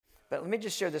But let me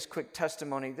just share this quick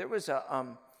testimony. There was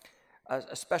a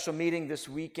special meeting this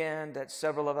weekend that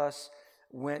several of us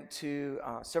went to,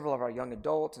 several of our young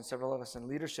adults and several of us in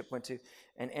leadership went to.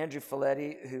 And Andrew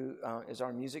Folletti, who is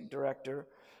our music director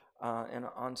and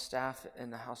on staff in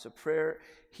the House of Prayer,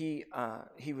 he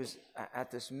was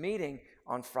at this meeting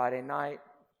on Friday night,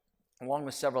 along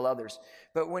with several others.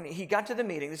 But when he got to the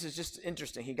meeting, this is just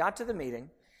interesting. He got to the meeting,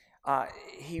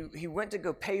 he went to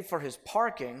go pay for his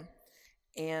parking,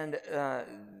 and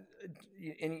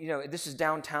you know, this is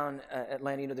downtown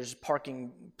Atlanta. You know, there's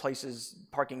parking places,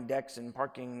 parking decks, and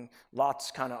parking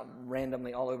lots kind of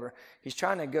randomly all over. He's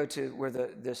trying to go to where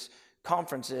this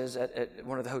conference is at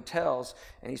one of the hotels,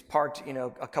 and he's parked, you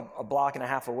know, a block and a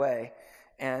half away.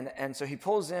 And so he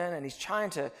pulls in, and he's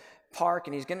trying to park,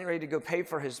 and he's getting ready to go pay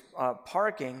for his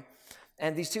parking.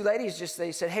 And these two ladies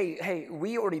they said, hey,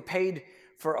 we already paid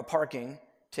for a parking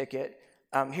ticket.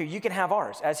 Here, you can have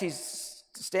ours, as he's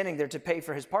standing there to pay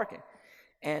for his parking.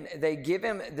 And they give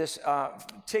him this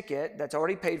ticket that's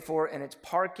already paid for, and it's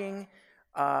parking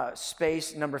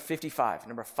space number 55,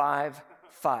 number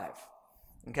 55.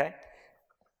 Okay?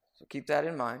 So keep that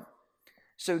in mind.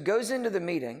 So he goes into the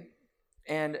meeting,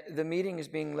 and the meeting is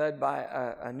being led by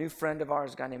a new friend of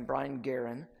ours, a guy named Brian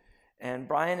Guerin. And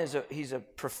Brian he's a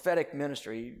prophetic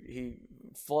ministry. He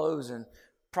flows in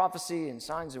prophecy and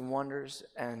signs and wonders,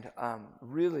 and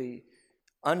really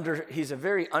he's a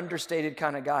very understated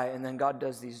kind of guy, and then God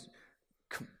does these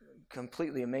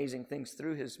completely amazing things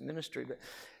through his ministry. But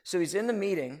so he's in the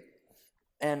meeting,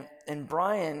 and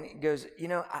Brian goes, you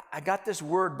know, I got this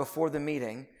word before the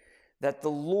meeting that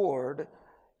the Lord,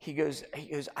 he goes,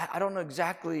 I don't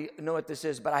exactly know what this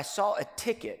is, but I saw a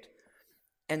ticket,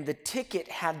 and the ticket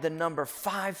had the number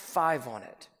 55 on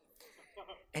it.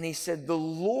 And he said, the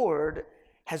Lord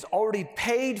has already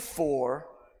paid for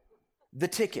the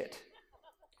ticket.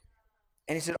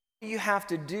 And he said, all you have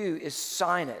to do is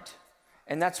sign it.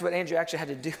 And that's what Andrew actually had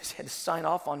to do, is he had to sign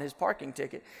off on his parking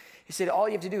ticket. He said, all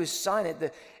you have to do is sign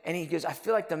it. And he goes, I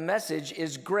feel like the message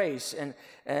is grace. And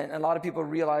a lot of people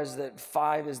realize that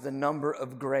 5 is the number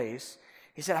of grace.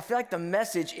 He said, I feel like the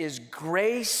message is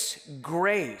grace,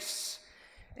 grace.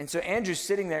 And so Andrew's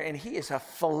sitting there, and he is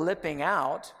flipping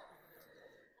out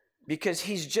because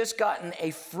he's just gotten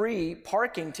a free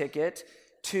parking ticket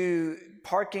to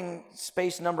parking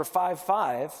space number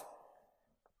 55,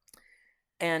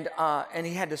 and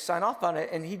he had to sign off on it,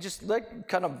 and he just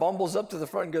kind of bumbles up to the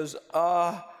front and goes,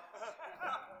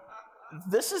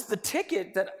 this is the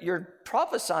ticket that you're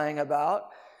prophesying about.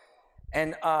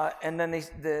 And then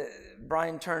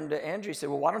Brian turned to Andrew and said,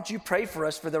 well, why don't you pray for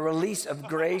us for the release of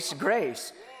grace,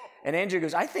 grace? And Andrew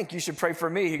goes, I think you should pray for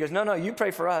me. He goes, no, you pray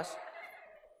for us.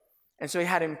 And so he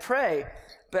had him pray.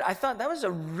 But I thought that was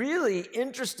a really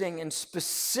interesting and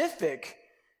specific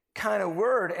kind of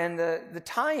word. And the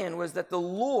tie-in was that the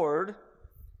Lord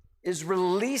is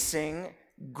releasing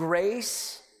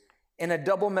grace in a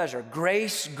double measure.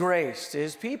 Grace, grace to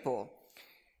his people.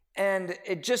 And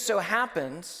it just so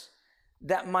happens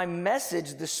that my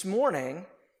message this morning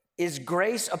is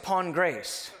grace upon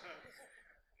grace,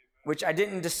 which I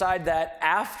didn't decide that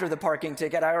after the parking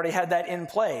ticket. I already had that in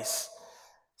place.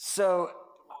 So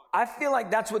I feel like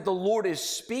that's what the Lord is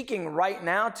speaking right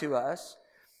now to us,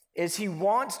 is he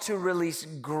wants to release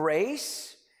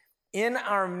grace in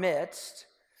our midst,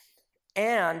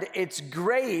 and it's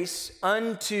grace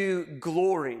unto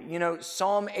glory. You know,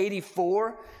 Psalm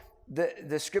 84,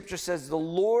 the scripture says, the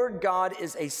Lord God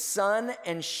is a sun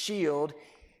and shield.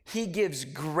 He gives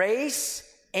grace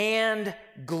and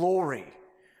glory.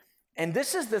 And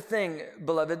this is the thing,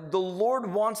 beloved, the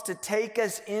Lord wants to take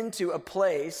us into a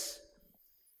place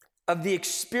of the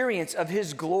experience of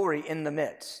his glory in the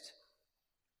midst.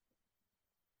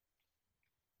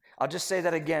 I'll just say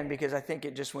that again because I think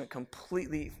it just went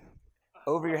completely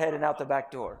over your head and out the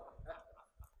back door.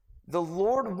 The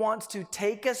Lord wants to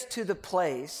take us to the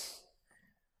place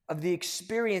of the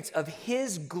experience of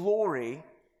his glory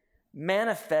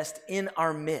manifest in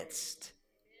our midst,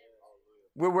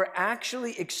 where we're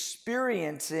actually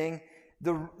experiencing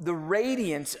the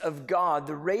radiance of God,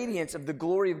 the radiance of the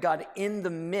glory of God in the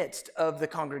midst of the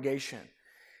congregation.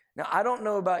 Now, I don't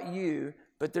know about you,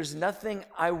 but there's nothing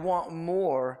I want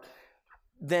more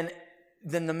than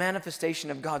the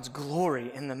manifestation of God's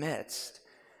glory in the midst.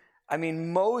 I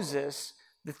mean, Moses,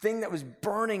 the thing that was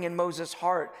burning in Moses'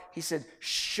 heart, he said,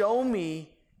 show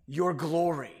me your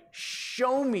glory.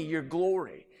 Show me your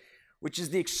glory, which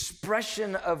is the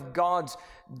expression of God's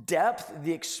depth,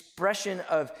 the expression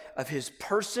of his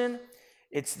person.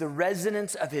 It's the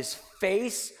resonance of his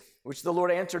face, which the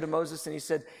Lord answered to Moses, and he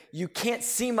said, you can't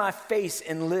see my face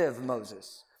and live,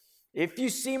 Moses. If you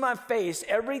see my face,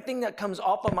 everything that comes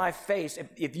off of my face,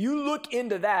 if you look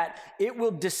into that, it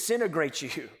will disintegrate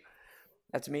you.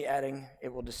 That's me adding,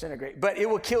 it will disintegrate, but it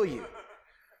will kill you.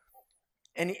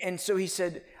 And so he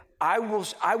said, I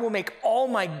will make all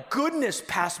my goodness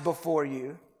pass before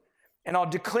you, and I'll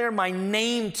declare my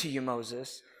name to you,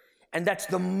 Moses. And that's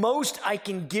the most I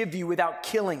can give you without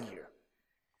killing you.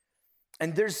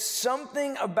 And there's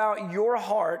something about your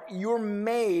heart, you're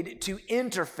made to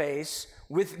interface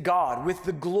with God, with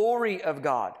the glory of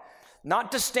God,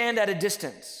 not to stand at a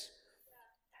distance.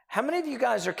 How many of you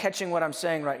guys are catching what I'm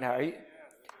saying right now?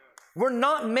 We're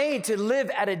not made to live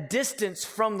at a distance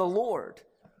from the Lord.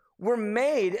 We're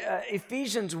made,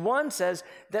 Ephesians 1 says,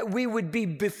 that we would be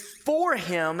before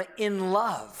him in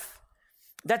love.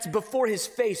 That's before his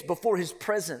face, before his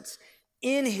presence,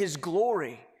 in his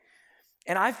glory.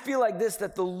 And I feel like this,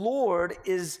 that the Lord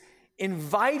is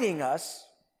inviting us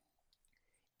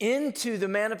into the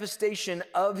manifestation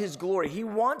of his glory. He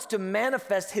wants to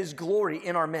manifest his glory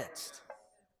in our midst.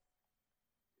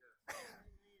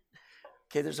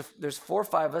 Okay, there's 4 or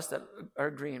 5 of us that are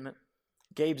agreement.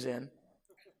 Gabe's in.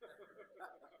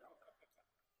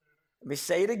 Let me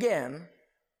say it again.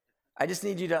 I just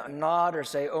need you to nod or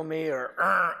say, oh me,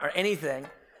 or anything.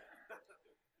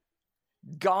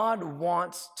 God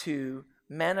wants to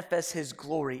manifest his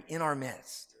glory in our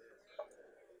midst.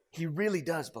 He really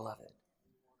does, beloved.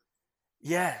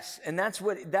 Yes, and that's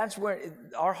where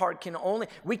our heart can only,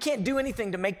 we can't do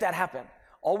anything to make that happen.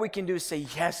 All we can do is say,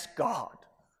 yes, God,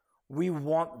 we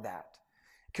want that.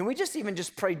 Can we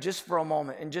just pray just for a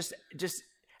moment and just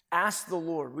ask the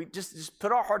Lord? We just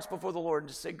put our hearts before the Lord and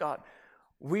just say, God,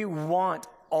 we want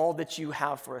all that you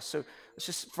have for us. So let's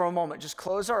just for a moment, just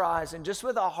close our eyes and just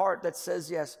with a heart that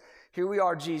says, yes, here we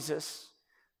are, Jesus.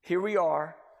 Here we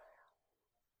are.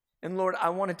 And Lord, I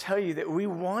want to tell you that we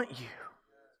want you.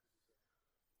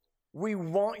 We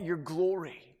want your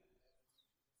glory.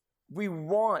 We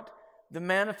want the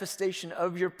manifestation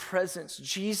of your presence.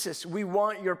 Jesus, we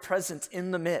want your presence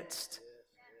in the midst.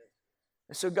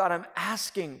 And so God, I'm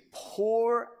asking,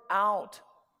 pour out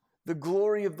the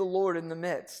glory of the Lord in the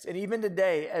midst. And even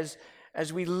today,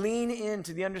 as we lean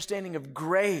into the understanding of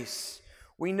grace,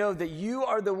 we know that you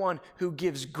are the one who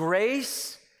gives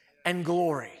grace and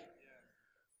glory.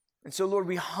 And so, Lord,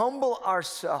 we humble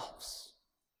ourselves.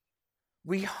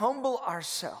 We humble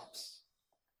ourselves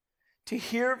to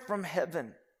hear from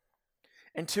heaven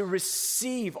and to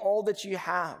receive all that you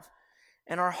have.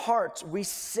 In our hearts, we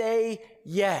say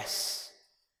yes.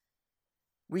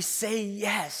 We say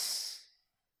yes.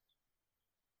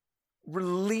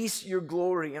 Release your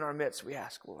glory in our midst, we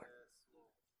ask, Lord.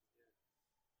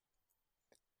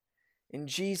 In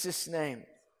Jesus' name,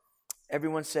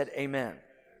 everyone said amen.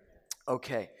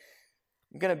 Okay,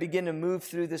 I'm going to begin to move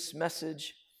through this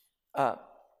message.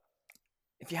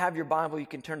 If you have your Bible, you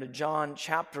can turn to John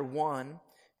chapter 1.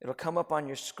 It'll come up on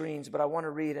your screens, but I want to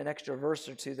read an extra verse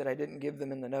or two that I didn't give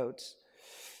them in the notes.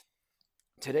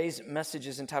 Today's message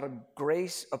is entitled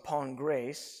Grace Upon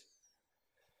Grace.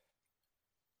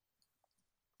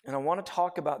 And I want to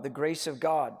talk about the grace of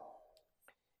God.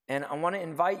 And I want to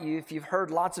invite you, if you've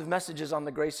heard lots of messages on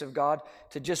the grace of God,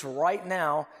 to just right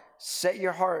now set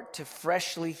your heart to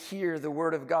freshly hear the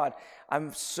word of God.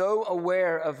 I'm so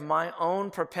aware of my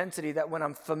own propensity that when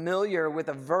I'm familiar with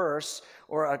a verse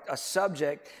or a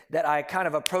subject, that I kind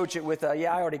of approach it with I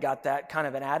already got that kind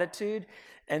of an attitude.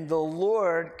 And the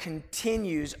Lord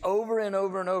continues over and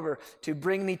over and over to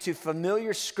bring me to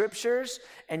familiar scriptures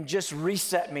and just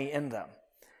reset me in them.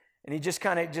 And he just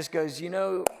kind of just goes,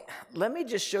 let me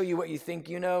just show you what you think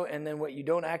you know and then what you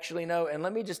don't actually know. And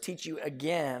let me just teach you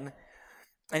again.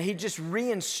 And he just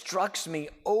re-instructs me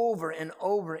over and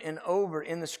over and over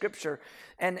in the scripture.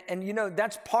 And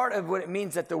that's part of what it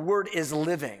means that the word is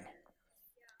living.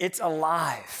 It's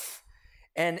alive.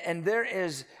 And there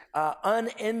is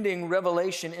unending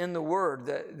revelation in the word.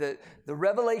 The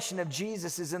revelation of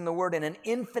Jesus is in the word in an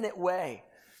infinite way.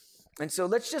 And so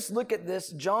let's just look at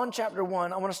this. John chapter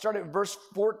 1, I want to start at verse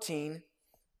 14.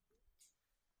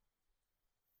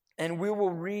 And we will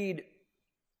read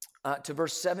to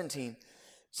verse 17. It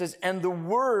says, and the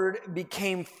word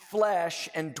became flesh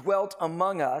and dwelt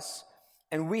among us,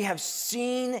 and we have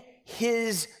seen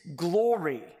his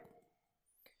glory.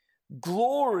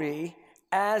 Glory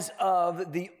as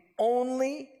of the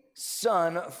only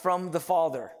Son from the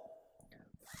Father,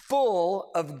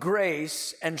 full of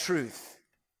grace and truth.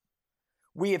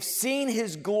 We have seen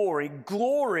his glory,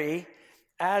 glory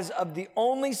as of the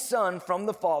only Son from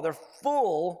the Father,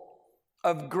 full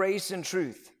of grace and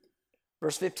truth.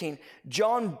 Verse 15,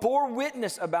 John bore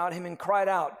witness about him and cried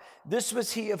out, this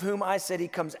was he of whom I said, he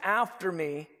comes after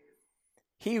me.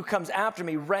 He who comes after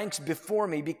me ranks before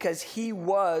me because he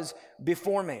was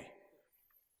before me.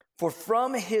 For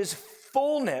from his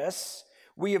fullness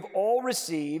we have all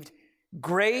received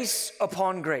grace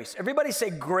upon grace. Everybody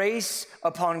say grace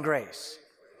upon grace.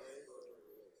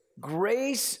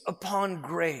 Grace upon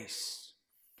grace.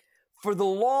 For the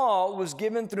law was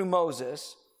given through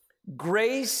Moses,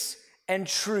 grace and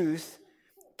truth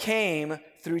came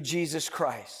through Jesus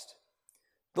Christ.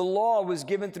 The law was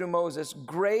given through Moses,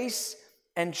 grace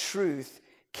and truth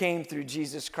came through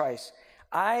Jesus Christ.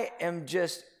 I am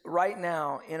just right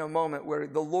now in a moment where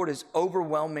the Lord is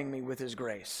overwhelming me with his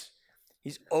grace.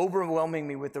 He's overwhelming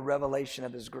me with the revelation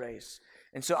of his grace.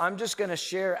 And so I'm just going to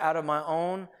share out of my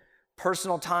own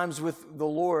personal times with the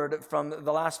Lord from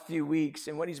the last few weeks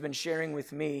and what he's been sharing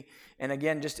with me. And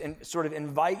again, just sort of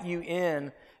invite you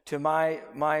in to my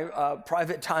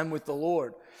private time with the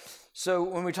Lord. So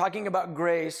when we're talking about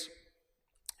grace,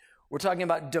 we're talking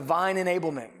about divine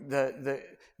enablement,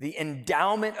 the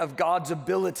endowment of God's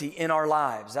ability in our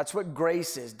lives. That's what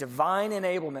grace is, divine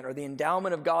enablement, or the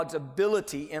endowment of God's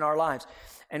ability in our lives.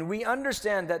 And we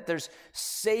understand that there's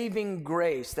saving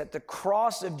grace, that the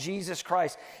cross of Jesus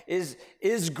Christ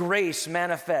is grace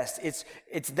manifest.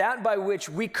 It's that by which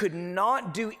we could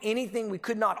not do anything, we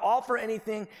could not offer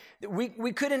anything,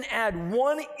 we couldn't add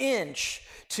 1 inch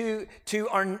to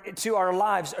our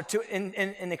lives or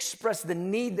and express the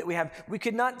need that we have. We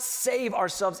could not save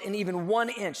ourselves in even 1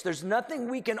 inch. There's nothing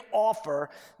we can offer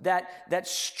that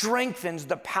strengthens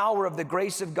the power of the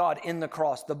grace of God in the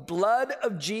cross. The blood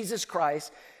of Jesus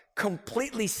Christ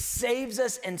completely saves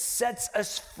us and sets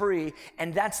us free,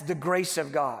 and that's the grace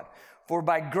of God. For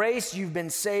by grace you've been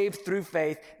saved through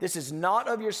faith. This is not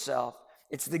of yourself,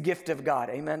 it's the gift of God.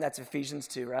 Amen. That's Ephesians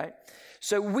 2, right?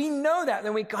 So we know that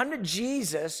when we come to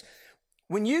Jesus,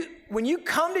 when you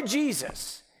come to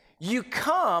Jesus, you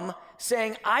come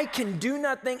saying, I can do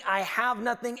nothing, I have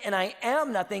nothing, and I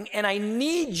am nothing, and I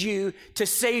need you to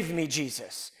save me,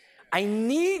 Jesus. I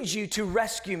need you to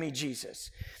rescue me,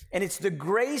 Jesus. And it's the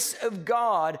grace of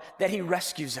God that he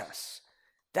rescues us.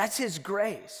 That's his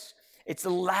grace. It's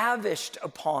lavished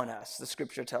upon us, the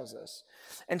scripture tells us.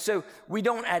 And so we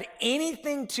don't add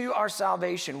anything to our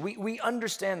salvation. We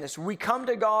understand this. We come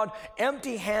to God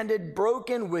empty-handed,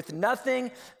 broken, with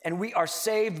nothing, and we are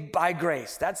saved by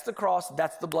grace. That's the cross.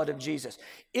 That's the blood of Jesus.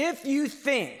 If you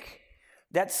think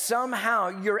that somehow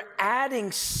you're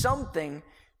adding something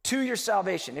to your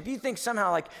salvation, if you think somehow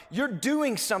like you're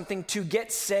doing something to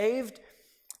get saved,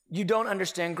 you don't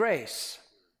understand grace.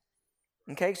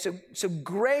 Okay, so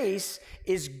grace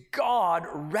is God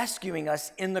rescuing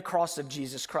us in the cross of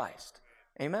Jesus Christ.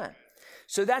 Amen.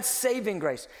 So that's saving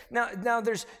grace. Now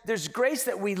there's grace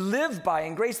that we live by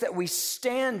and grace that we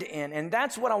stand in, and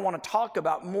that's what I want to talk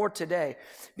about more today,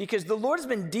 because the Lord's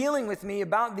been dealing with me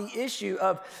about the issue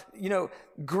of,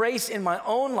 grace in my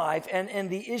own life and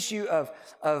the issue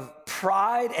of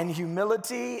pride and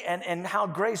humility and how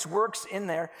grace works in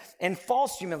there, and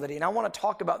false humility. And I want to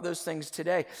talk about those things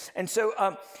today. And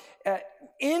so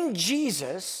in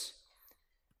Jesus,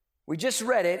 we just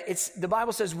read it. The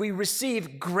Bible says we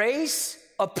receive grace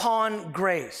upon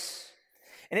grace.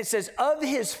 And it says of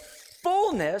his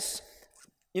fullness,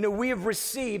 we have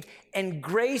received, and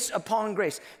grace upon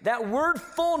grace. That word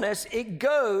fullness, it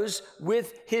goes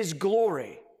with his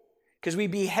glory. Because we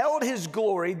beheld his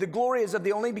glory. The glory is of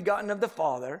the only begotten of the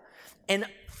Father. And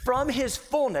from his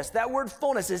fullness, that word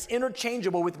fullness is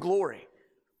interchangeable with glory.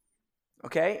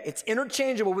 Okay? It's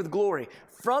interchangeable with glory.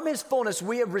 From his fullness,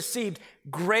 we have received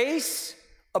grace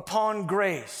upon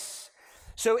grace.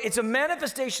 So it's a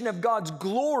manifestation of God's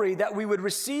glory that we would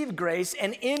receive grace,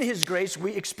 and in his grace,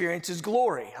 we experience his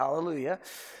glory. Hallelujah.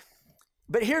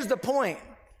 But here's the point.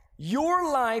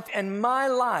 Your life and my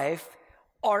life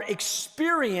are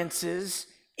experiences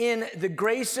in the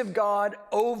grace of God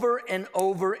over and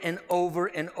over and over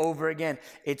and over again.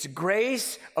 It's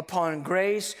grace upon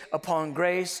grace upon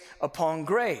grace upon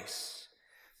grace.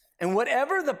 And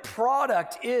whatever the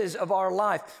product is of our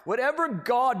life, whatever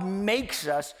God makes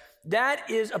us, that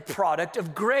is a product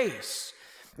of grace.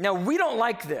 Now, we don't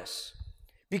like this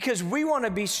because we want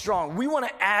to be strong. We want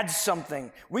to add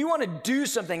something. We want to do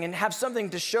something and have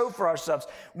something to show for ourselves.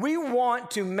 We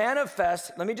want to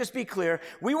manifest, let me just be clear,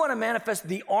 we want to manifest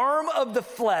the arm of the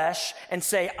flesh and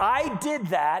say, I did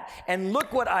that, and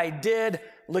look what I did,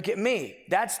 look at me.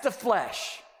 That's the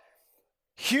flesh.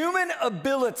 Human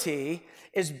ability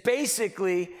is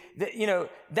basically,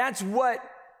 that's what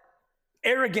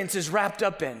arrogance is wrapped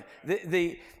up in.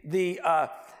 The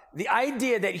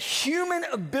idea that human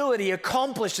ability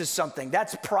accomplishes something,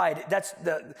 that's pride. That's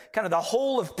the kind of the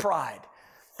whole of pride.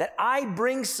 that I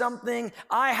bring something,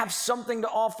 I have something to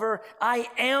offer, I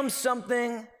am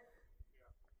something.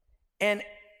 And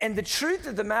the truth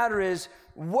of the matter is,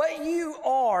 what you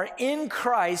are in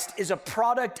Christ is a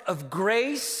product of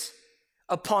grace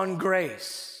upon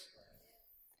grace.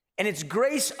 And it's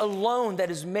grace alone that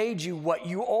has made you what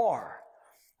you are.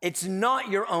 It's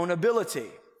not your own ability.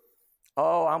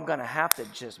 Oh, I'm going to have to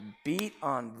just beat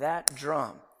on that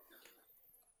drum.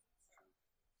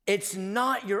 It's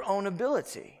not your own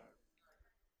ability.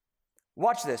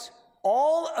 Watch this.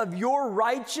 All of your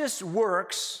righteous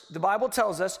works, the Bible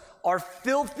tells us, are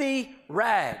filthy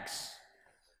rags.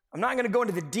 I'm not going to go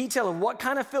into the detail of what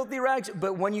kind of filthy rags,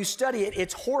 but when you study it,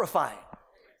 it's horrifying.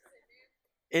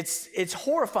 It's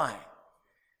horrifying.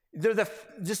 They're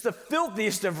just the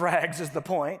filthiest of rags is the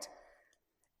point.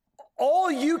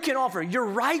 All you can offer, your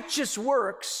righteous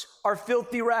works, are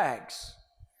filthy rags.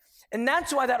 And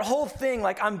that's why that whole thing,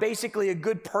 like I'm basically a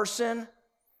good person,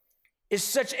 is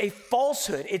such a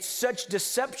falsehood. It's such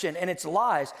deception and it's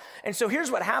lies. And so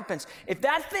here's what happens. If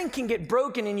that thing can get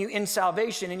broken in you in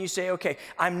salvation and you say, okay,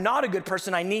 I'm not a good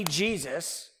person, I need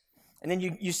Jesus, and then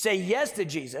you say yes to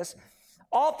Jesus,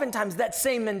 oftentimes that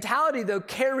same mentality, though,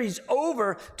 carries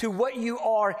over to what you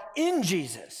are in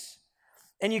Jesus.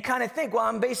 And you kind of think, well,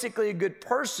 I'm basically a good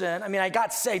person. I mean, I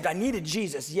got saved. I needed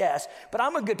Jesus, yes. But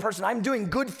I'm a good person. I'm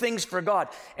doing good things for God.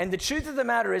 And the truth of the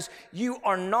matter is, you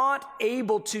are not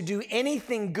able to do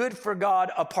anything good for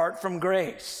God apart from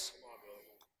grace.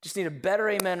 Just need a better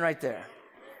amen right there.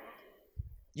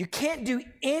 You can't do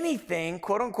anything,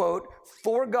 quote unquote,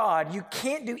 for God. You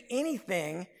can't do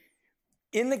anything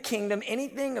in the kingdom,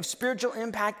 anything of spiritual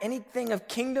impact, anything of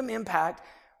kingdom impact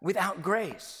without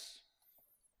grace.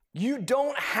 You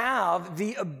don't have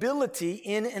the ability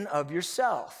in and of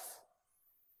yourself.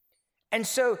 And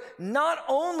so not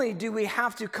only do we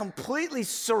have to completely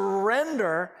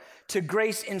surrender to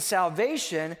grace in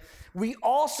salvation, we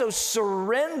also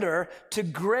surrender to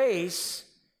grace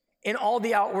in all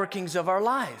the outworkings of our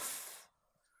life.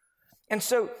 And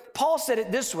so Paul said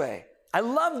it this way. I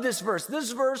love this verse.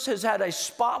 This verse has had a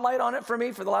spotlight on it for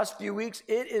me for the last few weeks.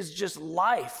 It is just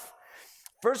life.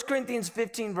 1 Corinthians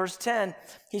 15, verse 10,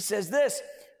 he says this,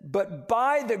 but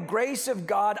by the grace of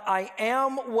God, I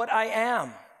am what I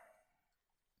am.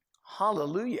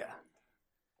 Hallelujah.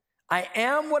 I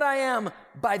am what I am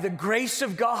by the grace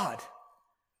of God.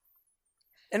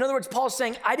 In other words, Paul's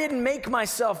saying, I didn't make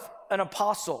myself an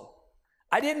apostle.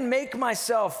 I didn't make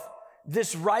myself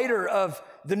this writer of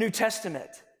the New Testament.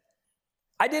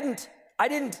 I didn't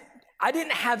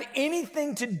have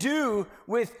anything to do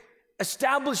with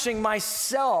establishing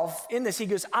myself in this. He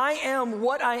goes, I am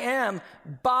what I am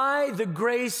by the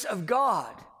grace of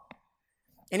God.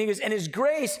 And he goes, and his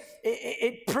grace,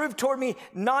 it proved toward me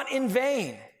not in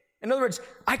vain. In other words,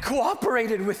 I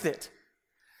cooperated with it.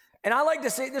 And I like to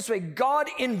say it this way, God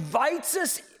invites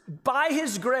us by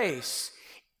his grace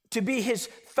to be his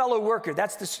fellow worker.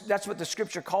 That's what the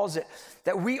scripture calls it,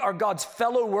 that we are God's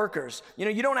fellow workers. You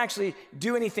know, you don't actually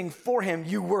do anything for him,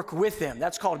 you work with him.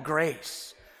 That's called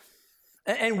grace.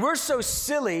 And we're so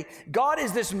silly. God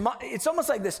is this, it's almost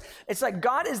like this. It's like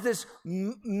God is this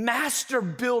master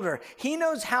builder. He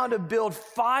knows how to build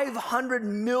 $500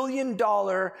 million,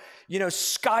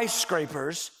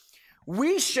 skyscrapers.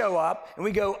 We show up and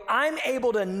we go, I'm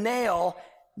able to nail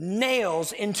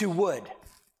nails into wood.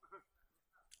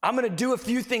 I'm going to do a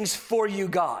few things for you,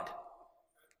 God.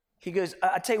 He goes,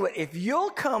 I tell you what, if you'll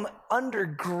come under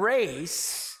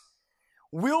grace,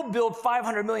 we'll build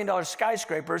 $500 million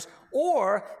skyscrapers,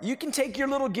 or you can take your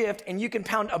little gift and you can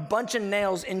pound a bunch of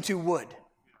nails into wood.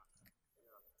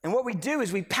 And what we do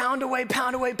is we pound away,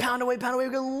 pound away, pound away, pound away.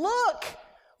 We go,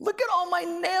 look at all my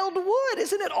nailed wood.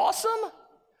 Isn't it awesome?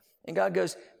 And God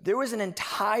goes, there was an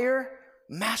entire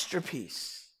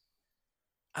masterpiece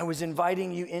I was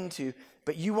inviting you into,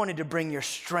 but you wanted to bring your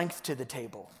strength to the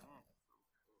table.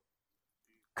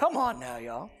 Come on now,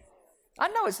 y'all. I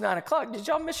know it's 9 o'clock. Did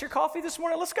y'all miss your coffee this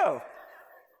morning? Let's go.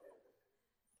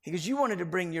 He goes, you wanted to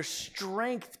bring your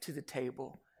strength to the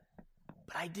table,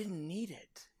 but I didn't need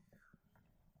it.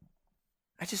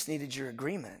 I just needed your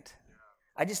agreement.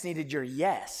 I just needed your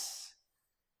yes.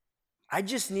 I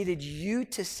just needed you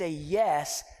to say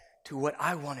yes to what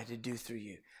I wanted to do through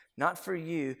you, not for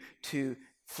you to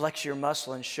flex your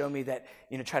muscle and show me that,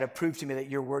 try to prove to me that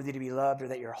you're worthy to be loved or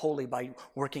that you're holy by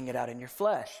working it out in your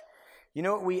flesh. You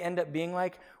know what we end up being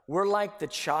like? We're like the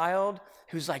child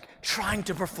who's like trying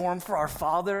to perform for our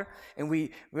father. And the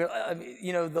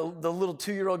little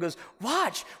 2-year-old goes,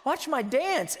 watch my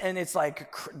dance. And it's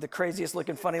like the craziest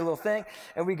looking funny little thing.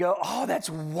 And we go, oh, that's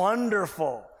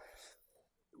wonderful.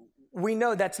 We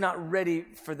know that's not ready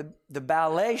for the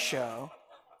ballet show.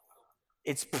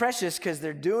 It's precious because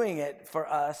they're doing it for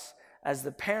us as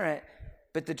the parent.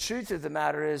 But the truth of the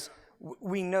matter is,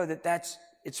 we know that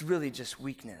it's really just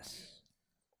weakness.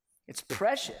 It's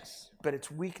precious, but it's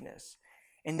weakness.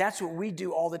 And that's what we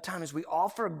do all the time, is we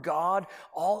offer God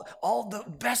all the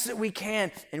best that we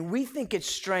can, and we think it's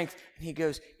strength. And he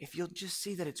goes, if you'll just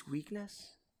see that it's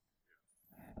weakness,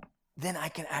 then I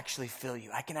can actually fill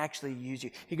you. I can actually use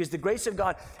you. He goes, the grace of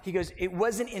God, he goes, it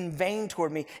wasn't in vain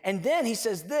toward me. And then he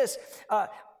says this,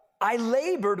 I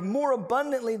labored more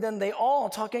abundantly than they all,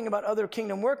 talking about other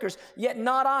kingdom workers, yet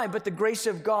not I, but the grace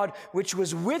of God which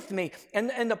was with me.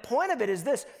 And the point of it is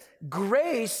this: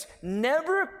 grace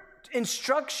never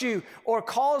instructs you or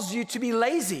calls you to be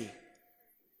lazy.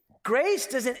 Grace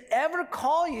doesn't ever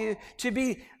call you to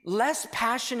be less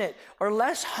passionate or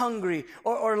less hungry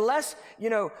or less,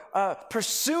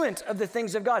 pursuant of the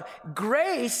things of God.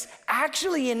 Grace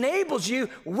actually enables you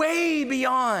way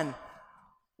beyond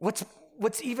what's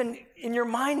even in your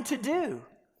mind to do.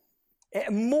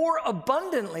 More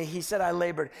abundantly, he said, I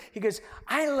labored. He goes,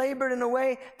 I labored in a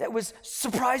way that was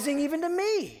surprising even to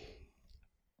me.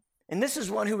 And this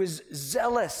is one who was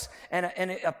zealous and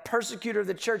a persecutor of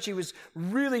the church. He was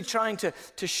really trying to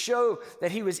show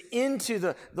that he was into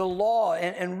the law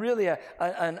and really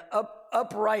an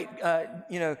upright,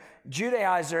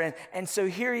 Judaizer. And so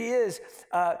here he is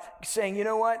saying, you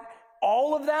know what?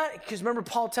 All of that, because remember,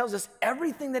 Paul tells us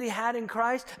everything that he had in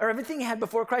Christ, or everything he had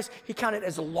before Christ, he counted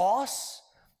as loss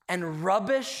and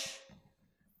rubbish.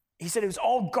 He said it was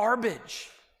all garbage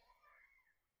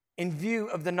in view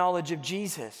of the knowledge of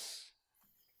Jesus.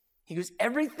 He goes,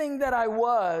 everything that I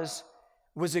was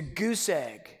a goose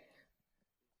egg.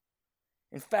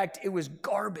 In fact, it was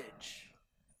garbage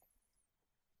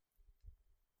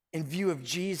in view of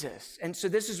Jesus. And so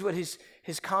this is what his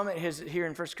comment is here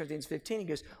in 1 Corinthians 15. He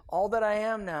goes, all that I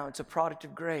am now, it's a product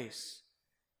of grace.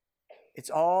 It's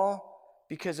all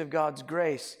because of God's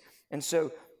grace. And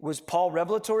so was Paul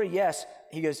revelatory? Yes.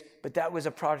 He goes, but that was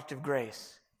a product of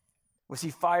grace. Was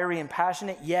he fiery and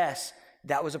passionate? Yes.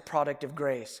 That was a product of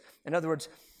grace. In other words,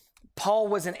 Paul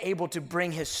wasn't able to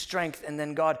bring his strength and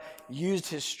then God used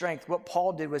his strength. What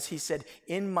Paul did was he said,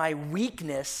 in my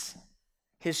weakness,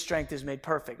 his strength is made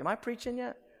perfect. Am I preaching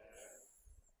yet?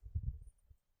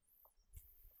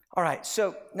 All right,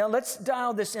 so now let's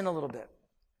dial this in a little bit.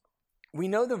 We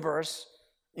know the verse,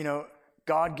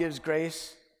 God gives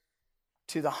grace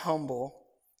to the humble.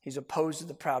 He's opposed to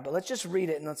the proud. But let's just read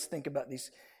it and let's think about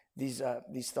these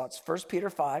thoughts. 1 Peter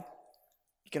 5.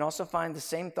 You can also find the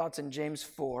same thoughts in James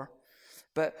 4.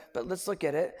 But let's look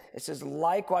at it. It says,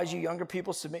 likewise, you younger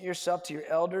people, submit yourself to your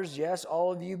elders. Yes,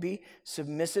 all of you be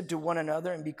submissive to one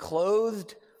another and be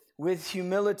clothed with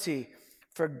humility.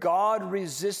 For God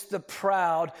resists the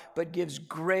proud, but gives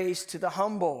grace to the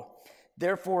humble.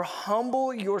 Therefore,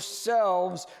 humble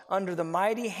yourselves under the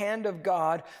mighty hand of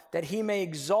God, that he may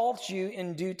exalt you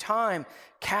in due time,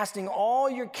 casting all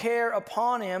your care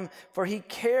upon him, for he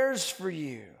cares for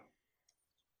you.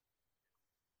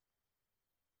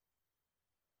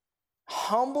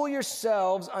 Humble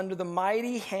yourselves under the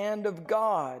mighty hand of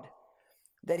God,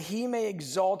 that he may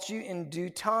exalt you in due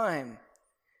time,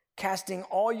 casting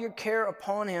all your care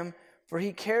upon him, for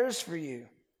he cares for you.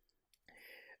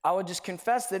 I would just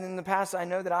confess that in the past I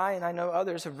know that I know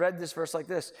others have read this verse like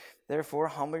this. Therefore,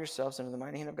 humble yourselves under the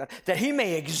mighty hand of God, that he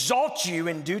may exalt you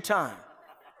in due time.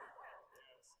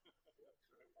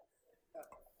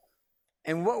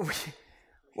 And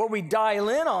what we dial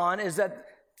in on is that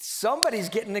somebody's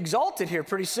getting exalted here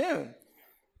pretty soon.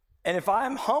 And if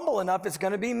I'm humble enough, it's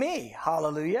going to be me.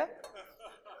 Hallelujah.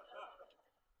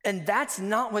 And that's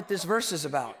not what this verse is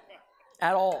about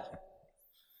at all.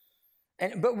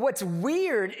 But what's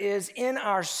weird is in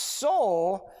our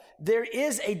soul, there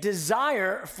is a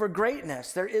desire for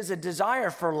greatness. There is a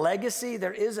desire for legacy.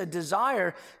 There is a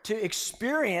desire to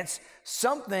experience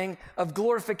something of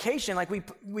glorification. Like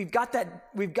we've got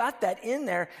that in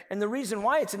there. And the reason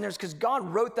why it's in there is because God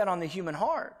wrote that on the human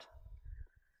heart.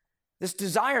 This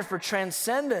desire for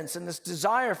transcendence and this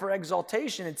desire for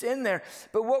exaltation, it's in there.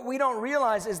 But what we don't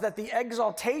realize is that the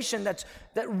exaltation that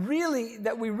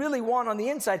we really want on the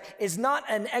inside is not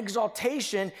an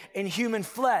exaltation in human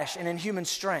flesh and in human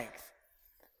strength.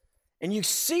 And you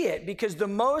see it because the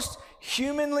most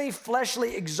humanly,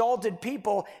 fleshly exalted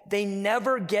people, they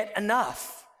never get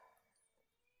enough.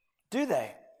 Do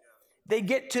they? They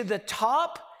get to the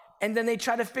top and then they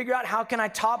try to figure out, how can I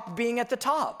top being at the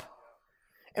top?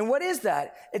 And what is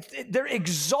that? They're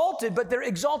exalted, but they're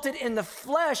exalted in the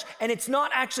flesh, and it's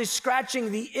not actually scratching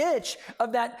the itch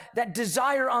of that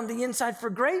desire on the inside for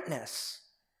greatness.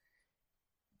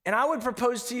 And I would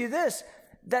propose to you this,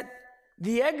 that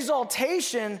the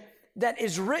exaltation that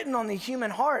is written on the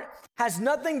human heart has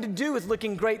nothing to do with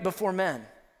looking great before men.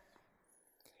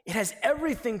 It has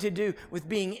everything to do with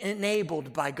being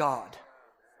enabled by God.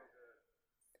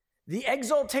 The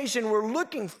exaltation we're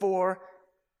looking for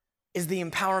is the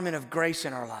empowerment of grace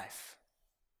in our life,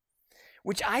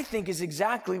 which I think is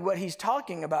exactly what he's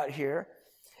talking about here.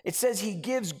 It says he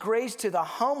gives grace to the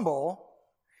humble,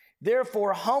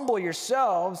 therefore humble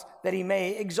yourselves that he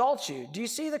may exalt you. Do you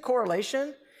see the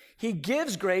correlation? He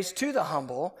gives grace to the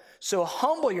humble, so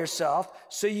humble yourself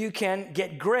so you can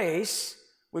get grace,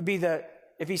 would be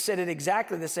if he said it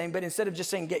exactly the same, but instead of just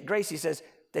saying get grace, he says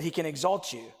that he can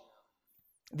exalt you.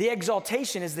 The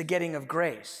exaltation is the getting of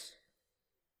grace.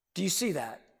 Do you see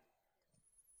that?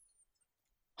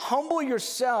 Humble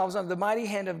yourselves under the mighty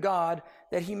hand of God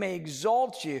that he may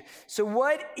exalt you. So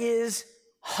what is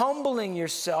humbling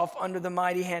yourself under the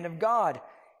mighty hand of God?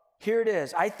 Here it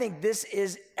is. I think this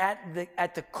is at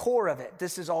the core of it.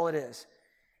 This is all it is.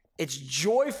 It's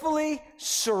joyfully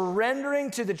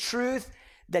surrendering to the truth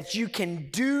that you can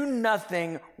do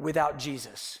nothing without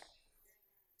Jesus.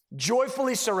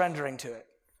 Joyfully surrendering to it.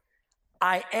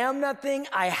 I am nothing,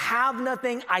 I have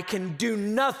nothing, I can do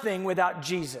nothing without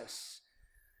Jesus.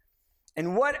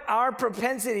 And what our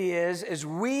propensity is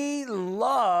we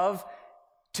love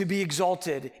to be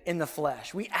exalted in the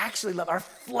flesh. We actually love our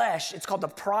flesh. It's called the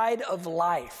pride of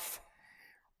life.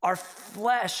 Our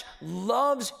flesh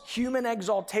loves human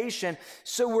exaltation,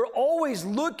 so we're always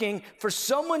looking for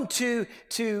someone to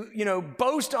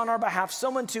boast on our behalf,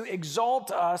 someone to exalt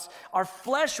us. Our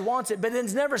flesh wants it, but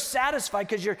it's never satisfied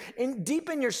because deep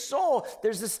in your soul,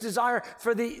 there's this desire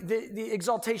for the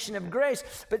exaltation of grace,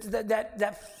 but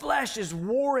that flesh is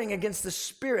warring against the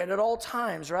spirit at all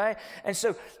times, right? And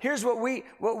so here's what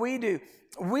we do.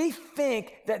 We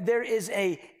think that there is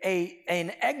an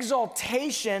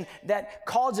exaltation that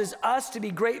causes us to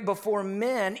be great before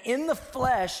men in the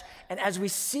flesh, and as we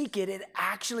seek it, it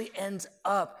actually ends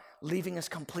up leaving us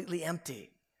completely empty.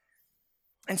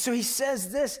 And so he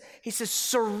says this, he says,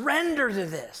 surrender to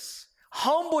this.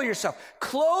 Humble yourself,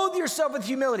 clothe yourself with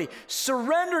humility,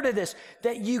 surrender to this,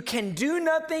 that you can do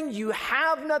nothing, you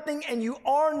have nothing, and you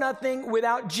are nothing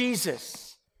without Jesus.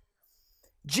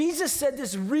 Jesus said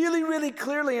this really, really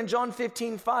clearly in John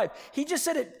 15:5. He just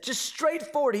said it just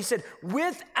straightforward. He said,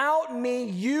 without me,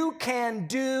 you can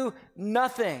do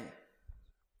nothing.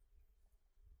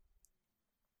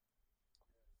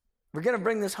 We're going to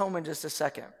bring this home in just a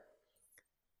second.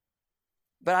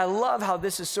 But I love how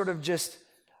this is sort of just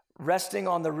resting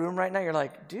on the room right now. You're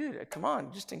like, dude, come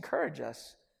on, just encourage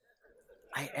us.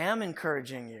 I am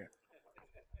encouraging you.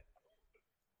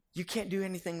 You can't do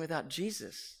anything without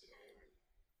Jesus.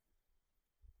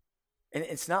 And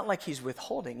it's not like he's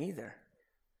withholding either.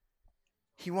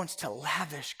 He wants to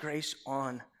lavish grace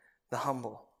on the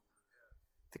humble.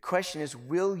 The question is,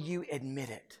 will you admit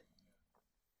it?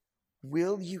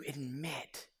 Will you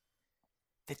admit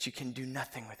that you can do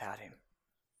nothing without him?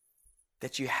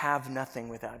 That you have nothing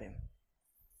without him?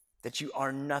 That you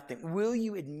are nothing? Will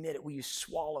you admit it? Will you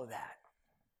swallow that?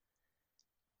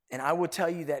 And I will tell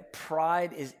you that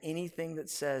pride is anything that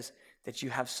says that you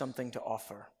have something to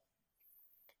offer.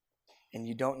 And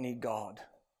you don't need God.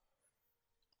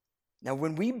 Now,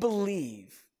 when we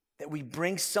believe that we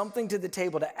bring something to the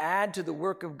table to add to the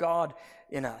work of God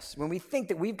in us, when we think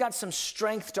that we've got some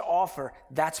strength to offer,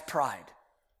 that's pride,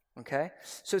 okay?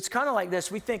 So it's kind of like this.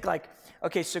 We think like,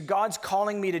 okay, so God's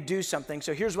calling me to do something,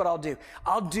 so here's what I'll do.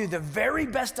 I'll do the very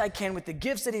best I can with the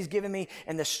gifts that he's given me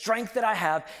and the strength that I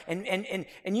have, and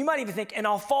you might even think, and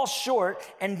I'll fall short,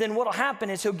 and then what'll happen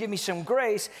is he'll give me some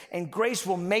grace, and grace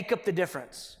will make up the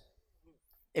difference.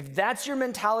 If that's your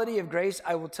mentality of grace,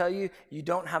 I will tell you, you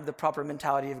don't have the proper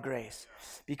mentality of grace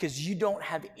because you don't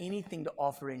have anything to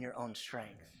offer in your own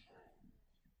strength.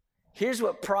 Here's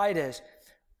what pride is.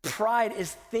 Pride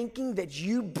is thinking that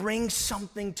you bring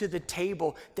something to the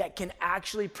table that can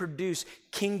actually produce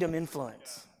kingdom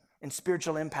influence and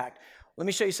spiritual impact. Let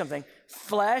me show you something.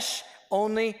 Flesh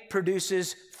only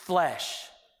produces flesh.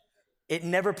 It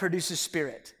never produces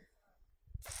spirit.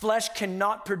 Flesh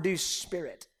cannot produce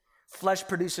spirit. Flesh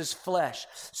produces flesh.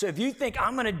 So if you think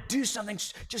I'm going to do something,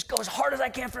 just go as hard as I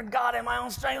can for God in my own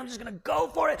strength, I'm just going to go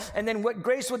for it. And then what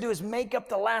grace will do is make up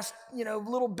the last,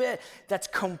 little bit. That's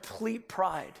complete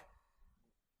pride.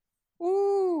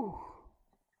 Ooh.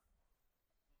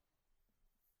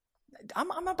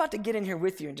 I'm about to get in here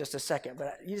with you in just a second,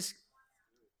 but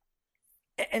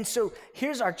and so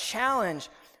here's our challenge.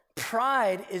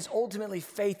 Pride is ultimately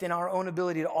faith in our own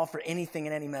ability to offer anything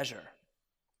in any measure.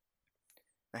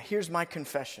 Now, here's my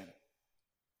confession.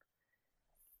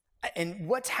 And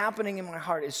what's happening in my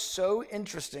heart is so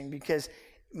interesting because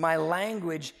my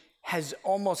language has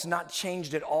almost not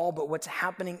changed at all, but what's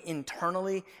happening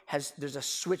internally there's a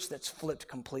switch that's flipped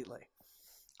completely.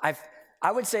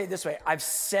 I would say it this way, I've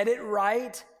said it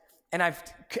right, and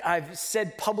I've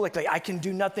said publicly, I can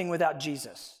do nothing without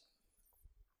Jesus.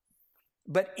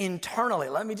 But internally,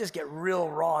 let me just get real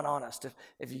raw and honest,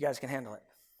 if you guys can handle it.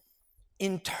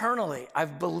 Internally,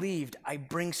 I've believed I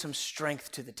bring some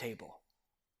strength to the table.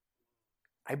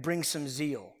 I bring some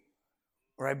zeal,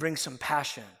 or I bring some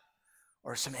passion,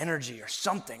 or some energy, or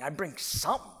something. I bring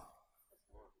something.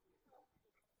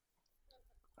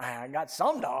 I got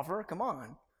something to offer, come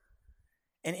on.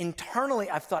 And internally,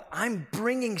 I've thought, I'm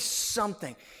bringing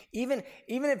something. Even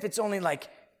if it's only like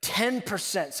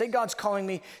 10%. Say God's calling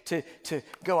me to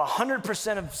go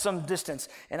 100% of some distance,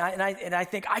 and I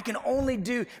think I can only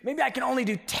do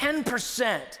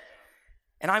 10%.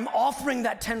 And I'm offering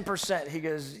that 10%. He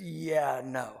goes, yeah,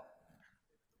 no.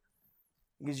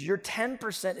 Because your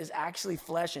 10% is actually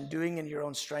flesh, and doing in your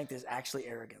own strength is actually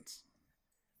arrogance.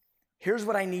 Here's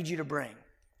what I need you to bring.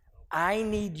 I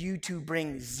need you to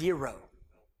bring 0.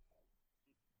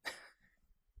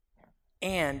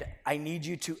 And I need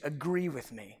you to agree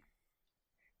with me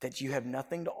that you have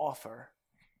nothing to offer,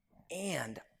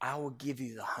 and I will give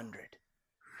you the 100.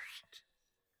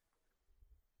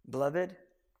 Beloved,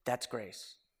 that's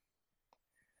grace.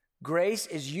 Grace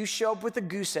is you show up with a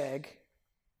goose egg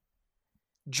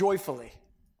joyfully.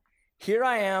 Here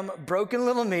I am, broken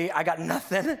little me. I got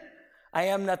nothing. I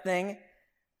am nothing.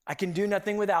 I can do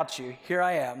nothing without you. Here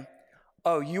I am.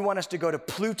 Oh, you want us to go to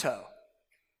Pluto?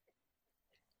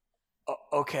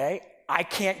 Okay, I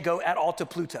can't go at all to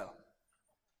Pluto.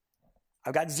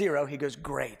 I've got 0. He goes,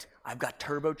 great. I've got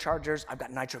turbochargers. I've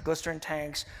got nitroglycerin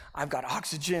tanks. I've got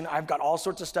oxygen. I've got all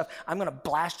sorts of stuff. I'm going to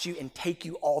blast you and take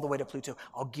you all the way to Pluto.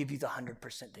 I'll give you the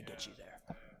 100% to get you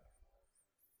there.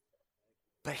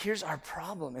 But here's our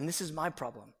problem, and this is my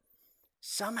problem.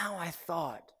 Somehow I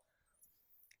thought,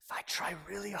 if I try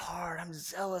really hard, I'm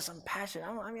zealous, I'm passionate.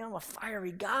 I'm a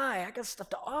fiery guy. I got stuff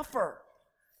to offer.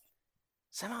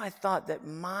 Somehow I thought that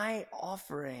my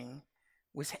offering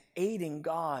was aiding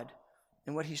God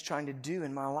in what he's trying to do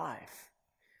in my life.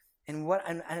 And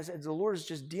as the Lord is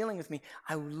just dealing with me,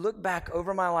 I would look back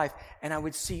over my life and I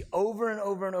would see over and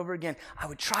over and over again, I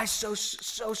would try so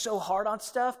hard on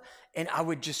stuff, and I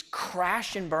would just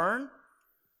crash and burn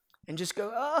and just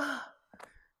go,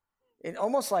 and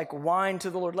almost like whine to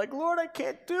the Lord, like, Lord, I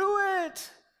can't do it.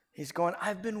 He's going,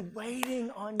 I've been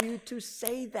waiting on you to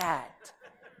say that.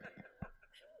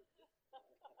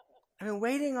 I've been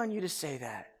waiting on you to say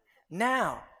that.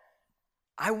 Now,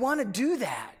 I want to do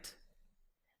that.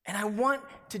 And I want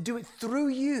to do it through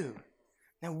you.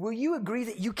 Now, will you agree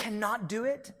that you cannot do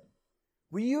it?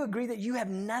 Will you agree that you have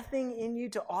nothing in you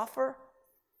to offer?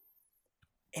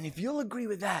 And if you'll agree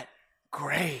with that,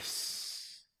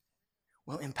 grace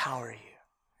will empower you.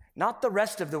 Not the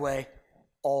rest of the way,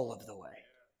 all of the way.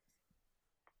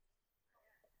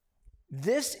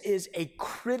 This is a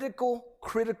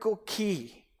critical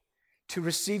key to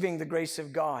receiving the grace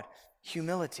of God.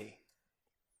 Humility.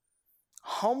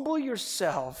 Humble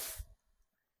yourself,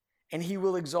 and he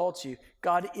will exalt you.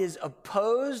 God is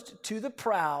opposed to the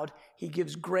proud. He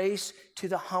gives grace to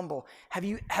the humble. Have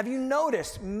you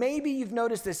noticed, maybe you've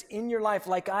noticed this in your life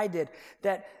like I did,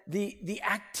 that the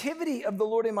activity of the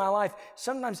Lord in my life,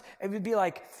 sometimes it would be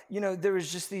like, there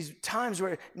was just these times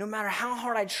where no matter how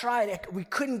hard I tried, we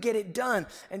couldn't get it done.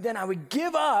 And then I would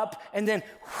give up, and then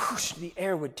whoosh, the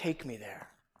air would take me there.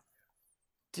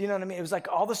 Do you know what I mean? It was like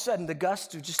all of a sudden the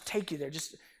gusts would just take you there,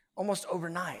 just almost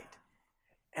overnight.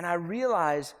 And I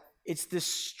realized it's this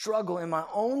struggle in my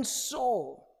own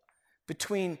soul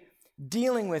between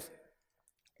dealing with,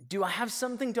 do I have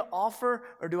something to offer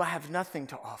or do I have nothing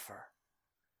to offer?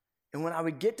 And when I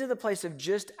would get to the place of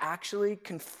just actually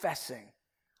confessing,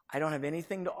 I don't have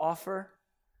anything to offer,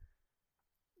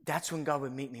 that's when God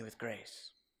would meet me with grace.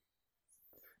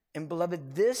 And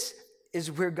beloved, this is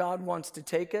where God wants to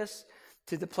take us,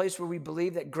 to the place where we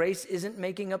believe that grace isn't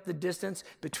making up the distance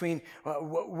between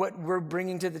what we're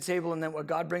bringing to the table and then what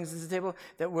God brings to the table,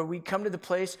 that where we come to the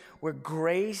place where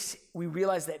grace, we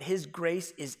realize that his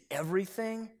grace is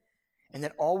everything, and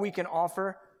that all we can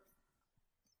offer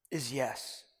is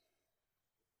yes.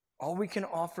 All we can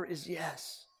offer is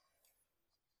yes.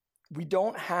 We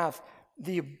don't have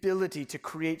the ability to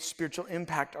create spiritual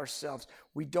impact ourselves.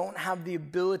 We don't have the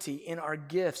ability in our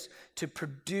gifts to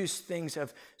produce things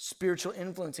of spiritual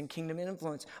influence and kingdom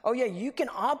influence. Oh yeah, you can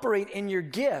operate in your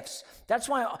gifts. That's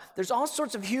why there's all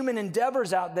sorts of human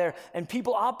endeavors out there and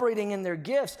people operating in their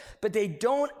gifts, but they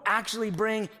don't actually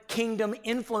bring kingdom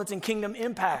influence and kingdom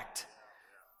impact.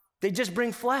 They just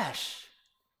bring flesh.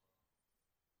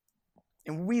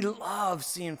 And we love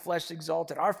seeing flesh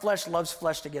exalted. Our flesh loves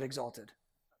flesh to get exalted.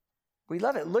 We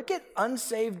love it. Look at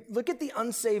the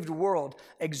unsaved world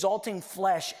exalting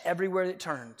flesh everywhere it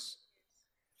turns.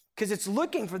 Because it's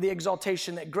looking for the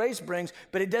exaltation that grace brings,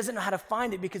 but it doesn't know how to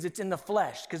find it because it's in the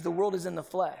flesh, because the world is in the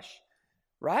flesh,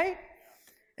 right?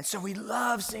 And so we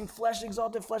love seeing flesh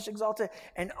exalted,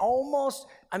 and almost,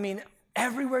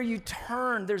 everywhere you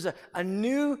turn, there's a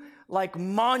new,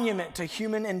 monument to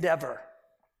human endeavor,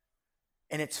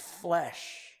 and it's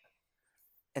flesh.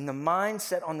 And the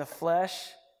mindset on the flesh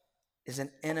is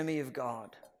an enemy of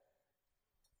God.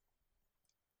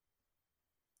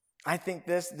 I think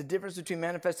the difference between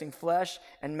manifesting flesh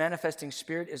and manifesting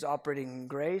spirit is operating in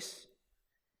grace.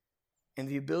 And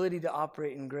the ability to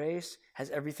operate in grace has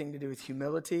everything to do with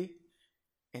humility.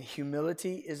 And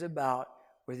humility is about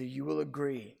whether you will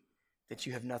agree that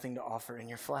you have nothing to offer in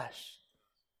your flesh.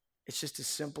 It's just as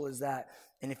simple as that.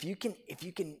 And if you can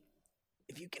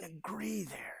agree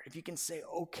there, if you can say,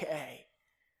 okay,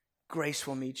 grace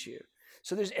will meet you.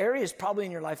 So there's areas probably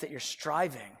in your life that you're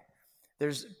striving.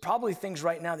 There's probably things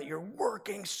right now that you're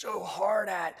working so hard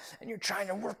at, and you're trying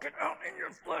to work it out in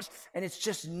your flesh, and it's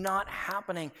just not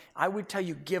happening. I would tell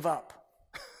you, give up.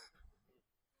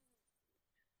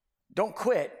 Don't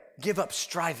quit. Give up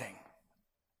striving.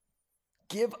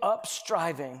 Give up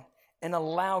striving and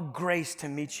allow grace to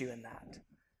meet you in that.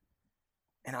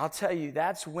 And I'll tell you,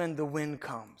 that's when the wind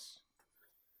comes.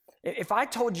 If I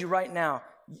told you right now,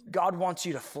 God wants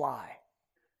you to fly,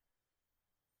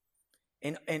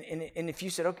 and if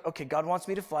you said, okay, God wants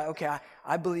me to fly, okay,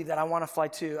 I believe that, I want to fly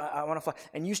too, I want to fly,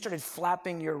 and you started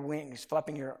flapping your wings,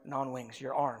 flapping your non-wings,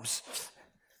 your arms,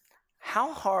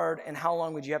 how hard and how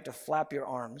long would you have to flap your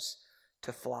arms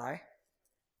to fly?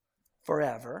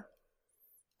 Forever.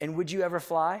 And would you ever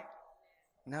fly?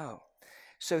 No.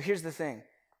 So here's the thing.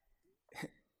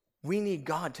 We need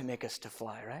God to make us to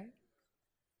fly, right?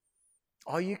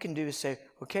 All you can do is say,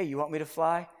 okay, you want me to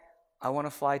fly? I want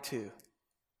to fly too.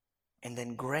 And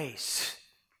then grace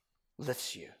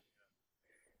lifts you.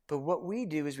 But what we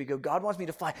do is we go, God wants me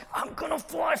to fly. I'm going to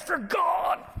fly for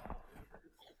God.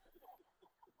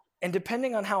 And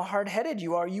depending on how hard-headed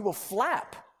you are, you will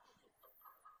flap.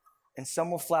 And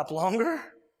some will flap longer,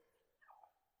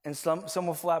 and some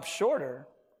will flap shorter.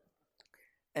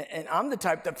 And I'm the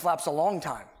type that flaps a long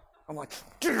time. I'm like,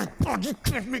 dear God, you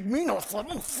can't make me not flap.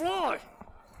 I'm fly.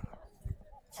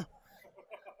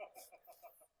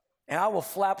 And I will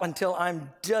flap until I'm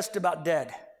just about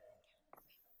dead.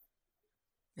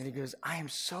 And he goes, I am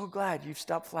so glad you've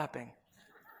stopped flapping.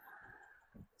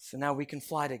 So now we can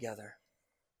fly together.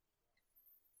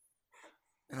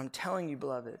 And I'm telling you,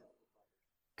 beloved,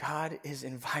 God is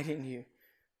inviting you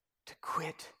to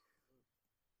quit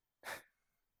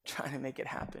trying to make it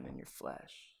happen in your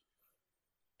flesh.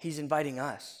 He's inviting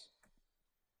us.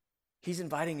 He's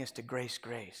inviting us to grace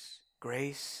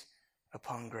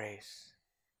upon grace.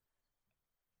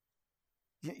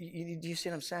 Do you see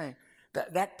what I'm saying?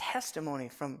 That testimony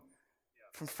from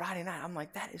Friday night, I'm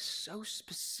like, that is so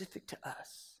specific to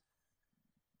us.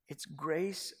 It's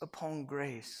grace upon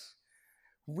grace.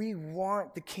 We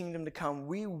want the kingdom to come.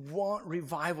 We want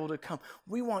revival to come.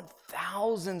 We want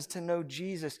thousands to know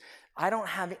Jesus. I don't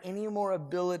have any more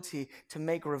ability to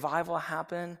make revival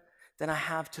happen than I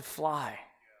have to fly.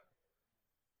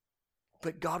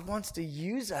 But God wants to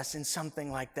use us in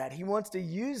something like that. He wants to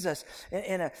use us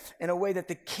in a way that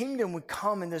the kingdom would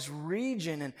come in this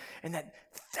region, and that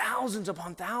thousands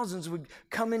upon thousands would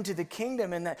come into the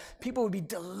kingdom, and that people would be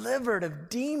delivered of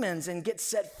demons and get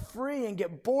set free and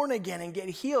get born again and get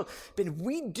healed. But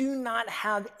we do not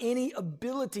have any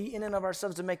ability in and of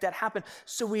ourselves to make that happen.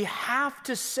 So we have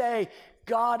to say,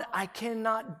 God, I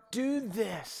cannot do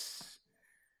this.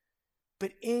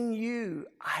 But in you,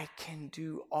 I can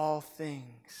do all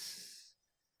things.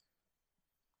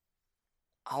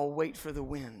 I'll wait for the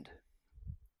wind.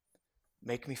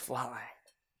 Make me fly.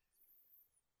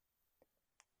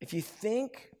 If you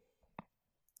think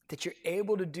that you're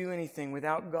able to do anything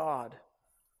without God,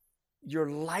 you're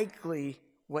likely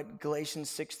what Galatians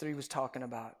 6:3 was talking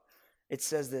about. It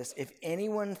says this, if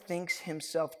anyone thinks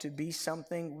himself to be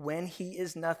something when he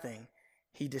is nothing,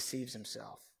 he deceives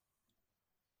himself.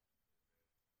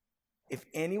 If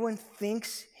anyone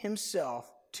thinks himself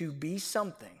to be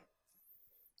something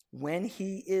when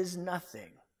he is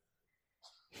nothing,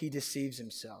 he deceives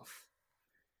himself.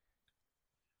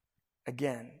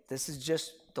 Again, this is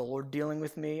just the Lord dealing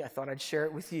with me. I thought I'd share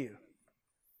it with you.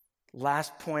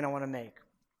 Last point I want to make.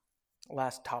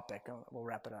 Last topic. We'll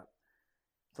wrap it up.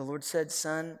 The Lord said,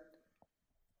 son,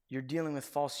 you're dealing with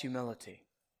false humility.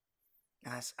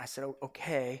 And I said,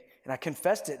 okay. And I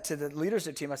confessed it to the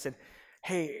leadership team. I said,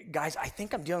 hey, guys, I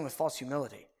think I'm dealing with false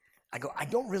humility. I go, I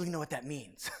don't really know what that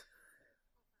means.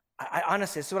 I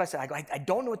honestly, this is what I said. I go, I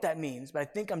don't know what that means, but I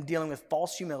think I'm dealing with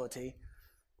false humility.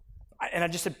 And I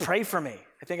just said, pray for me.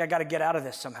 I think I got to get out of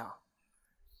this somehow.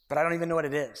 But I don't even know what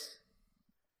it is.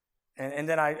 And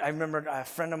then I remember a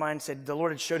friend of mine said the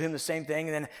Lord had showed him the same thing.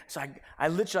 And then so I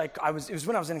literally, it was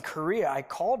when I was in Korea. I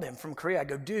called him from Korea. I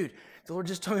go, dude, the Lord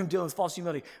just told me I'm dealing with false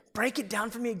humility. Break it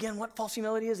down for me again, what false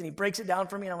humility is. And he breaks it down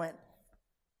for me. And I went,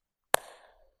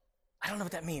 I don't know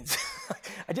what that means.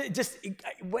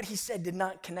 What he said did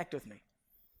not connect with me.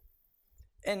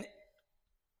 And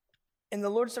the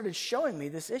Lord started showing me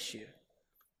this issue.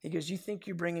 He goes, you think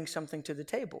you're bringing something to the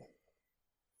table.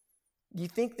 You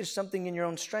think there's something in your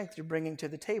own strength you're bringing to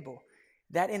the table.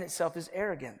 That in itself is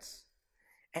arrogance.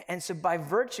 And so by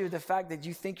virtue of the fact that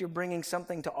you think you're bringing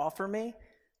something to offer me,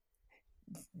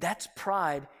 that's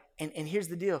pride. And here's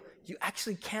the deal. You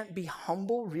actually can't be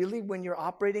humble, really, when you're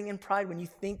operating in pride, when you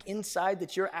think inside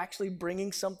that you're actually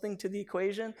bringing something to the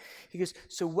equation. He goes,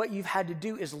 so what you've had to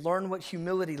do is learn what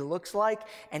humility looks like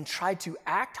and try to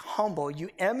act humble. You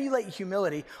emulate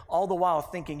humility all the while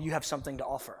thinking you have something to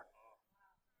offer.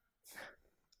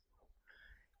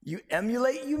 You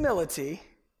emulate humility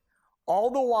all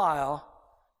the while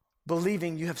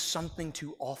believing you have something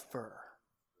to offer.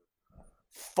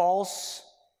 False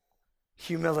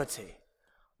humility.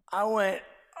 I went,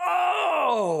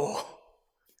 oh.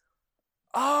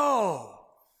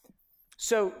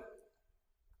 So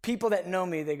people that know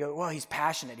me, they go, well, he's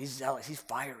passionate, he's zealous, he's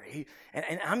fiery.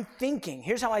 And I'm thinking,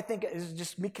 here's how I think, this is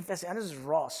just me confessing, and this is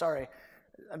raw, sorry.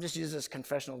 I'm just using this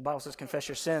confessional. The Bible says confess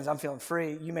your sins. I'm feeling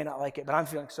free. You may not like it, but I'm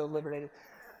feeling so liberated.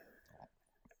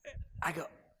 I go,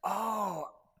 oh,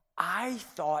 I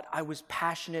thought I was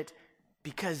passionate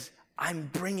because I'm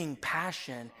bringing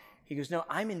passion. He goes, no,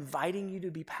 I'm inviting you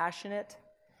to be passionate.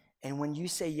 And when you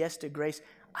say yes to grace,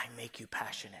 I make you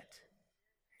passionate.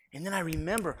 And then I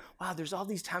remember, wow, there's all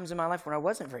these times in my life where I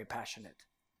wasn't very passionate.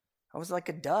 I was like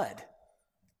a dud.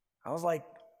 I was like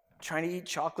trying to eat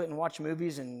chocolate and watch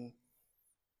movies and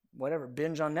whatever,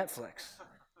 binge on Netflix.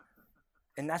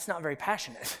 And that's not very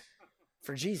passionate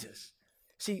for Jesus.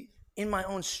 See, in my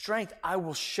own strength, I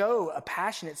will show a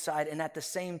passionate side and at the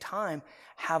same time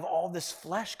have all this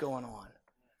flesh going on.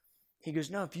 He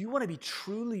goes, no, if you want to be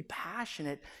truly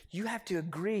passionate, you have to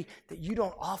agree that you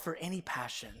don't offer any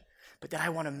passion, but that I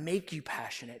want to make you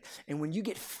passionate. And when you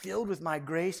get filled with my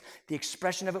grace, the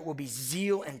expression of it will be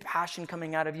zeal and passion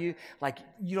coming out of you like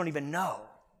you don't even know.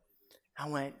 I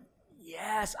went,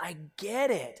 yes, I get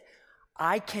it.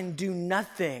 I can do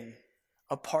nothing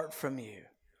apart from you.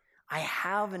 I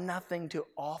have nothing to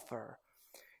offer.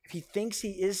 If he thinks he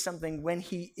is something when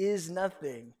he is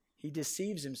nothing, he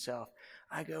deceives himself.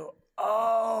 I go,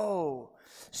 oh.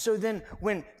 So then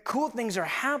when cool things are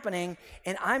happening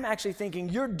and I'm actually thinking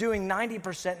you're doing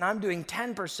 90% and I'm doing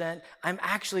 10%, I'm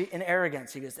actually in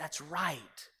arrogance. He goes, that's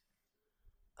right.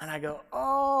 And I go,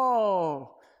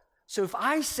 oh. So if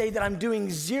I say that I'm doing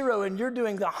 0 and you're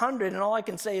doing the 100 and all I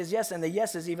can say is yes, and the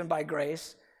yes is even by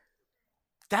grace,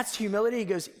 that's humility. He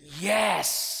goes,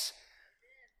 yes.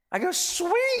 I go,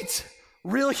 sweet,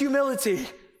 real humility.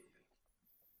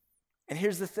 And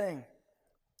here's the thing.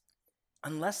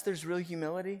 Unless there's real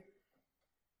humility,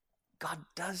 God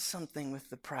does something with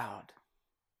the proud.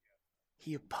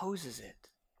 He opposes it.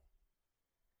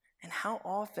 And how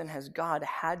often has God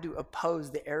had to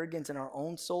oppose the arrogance in our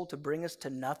own soul to bring us to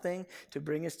nothing, to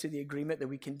bring us to the agreement that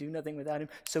we can do nothing without him,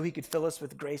 so he could fill us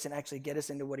with grace and actually get us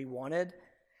into what he wanted?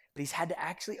 But he's had to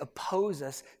actually oppose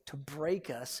us to break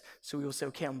us, so we will say,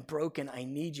 okay, I'm broken, I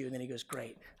need you. And then he goes,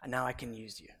 great, and now I can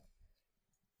use you.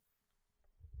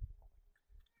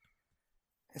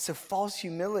 And so false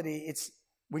humility, it's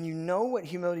when you know what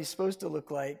humility is supposed to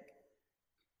look like,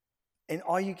 and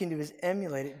all you can do is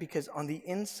emulate it because on the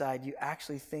inside, you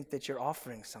actually think that you're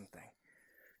offering something.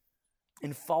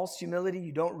 In false humility,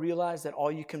 you don't realize that all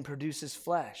you can produce is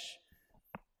flesh.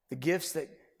 The gifts that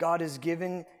God has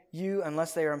given you,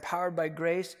 unless they are empowered by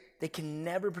grace, they can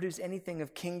never produce anything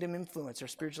of kingdom influence or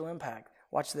spiritual impact.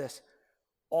 Watch this.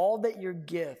 All that your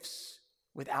gifts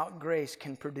without grace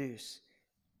can produce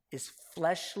is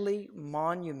fleshly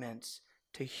monuments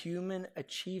to human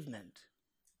achievement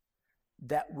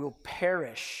that will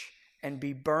perish and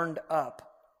be burned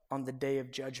up on the day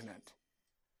of judgment.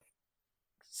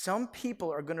 Some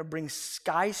people are going to bring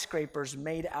skyscrapers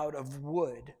made out of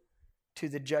wood to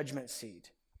the judgment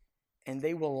seat, and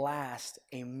they will last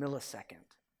a millisecond.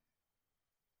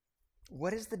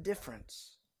 What is the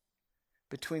difference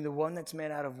between the one that's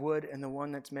made out of wood and the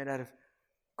one that's made out of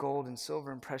gold and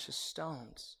silver and precious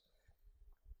stones?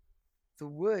 The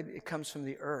wood, it comes from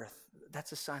the earth.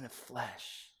 That's a sign of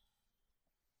flesh.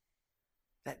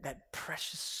 That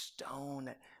precious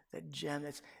stone, that gem,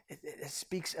 it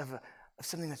speaks of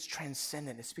something that's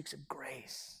transcendent. It speaks of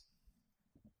grace.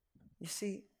 You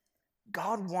see,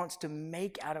 God wants to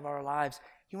make out of our lives,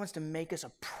 he wants to make us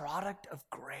a product of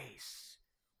grace,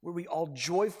 where we all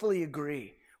joyfully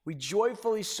agree. We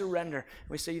joyfully surrender.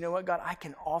 We say, you know what, God, I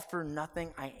can offer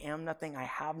nothing. I am nothing. I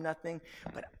have nothing.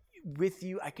 But with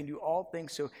you, I can do all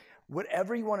things. So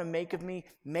whatever you want to make of me,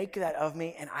 make that of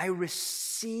me. And I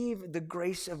receive the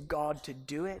grace of God to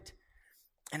do it.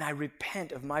 And I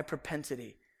repent of my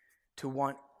propensity to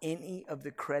want any of the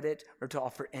credit or to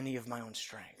offer any of my own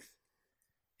strength.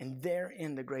 And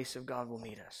therein, the grace of God will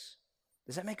meet us.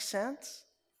 Does that make sense?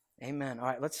 Amen. All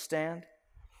right, let's stand.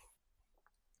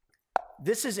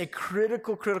 This is a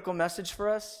critical message for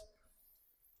us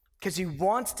because he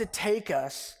wants to take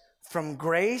us from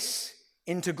grace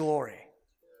into glory.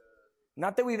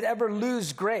 Not that we would ever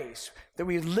lose grace, that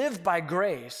we live by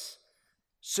grace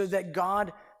so that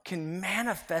God can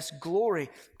manifest glory.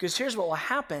 Because here's what will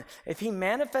happen. If he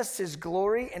manifests his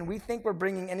glory and we think we're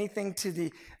bringing anything to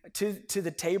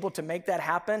the table to make that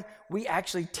happen, we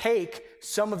actually take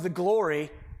some of the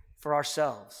glory for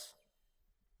ourselves.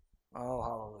 Oh,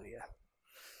 hallelujah.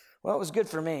 Well, it was good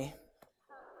for me.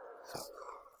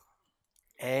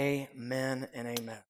 Amen and amen.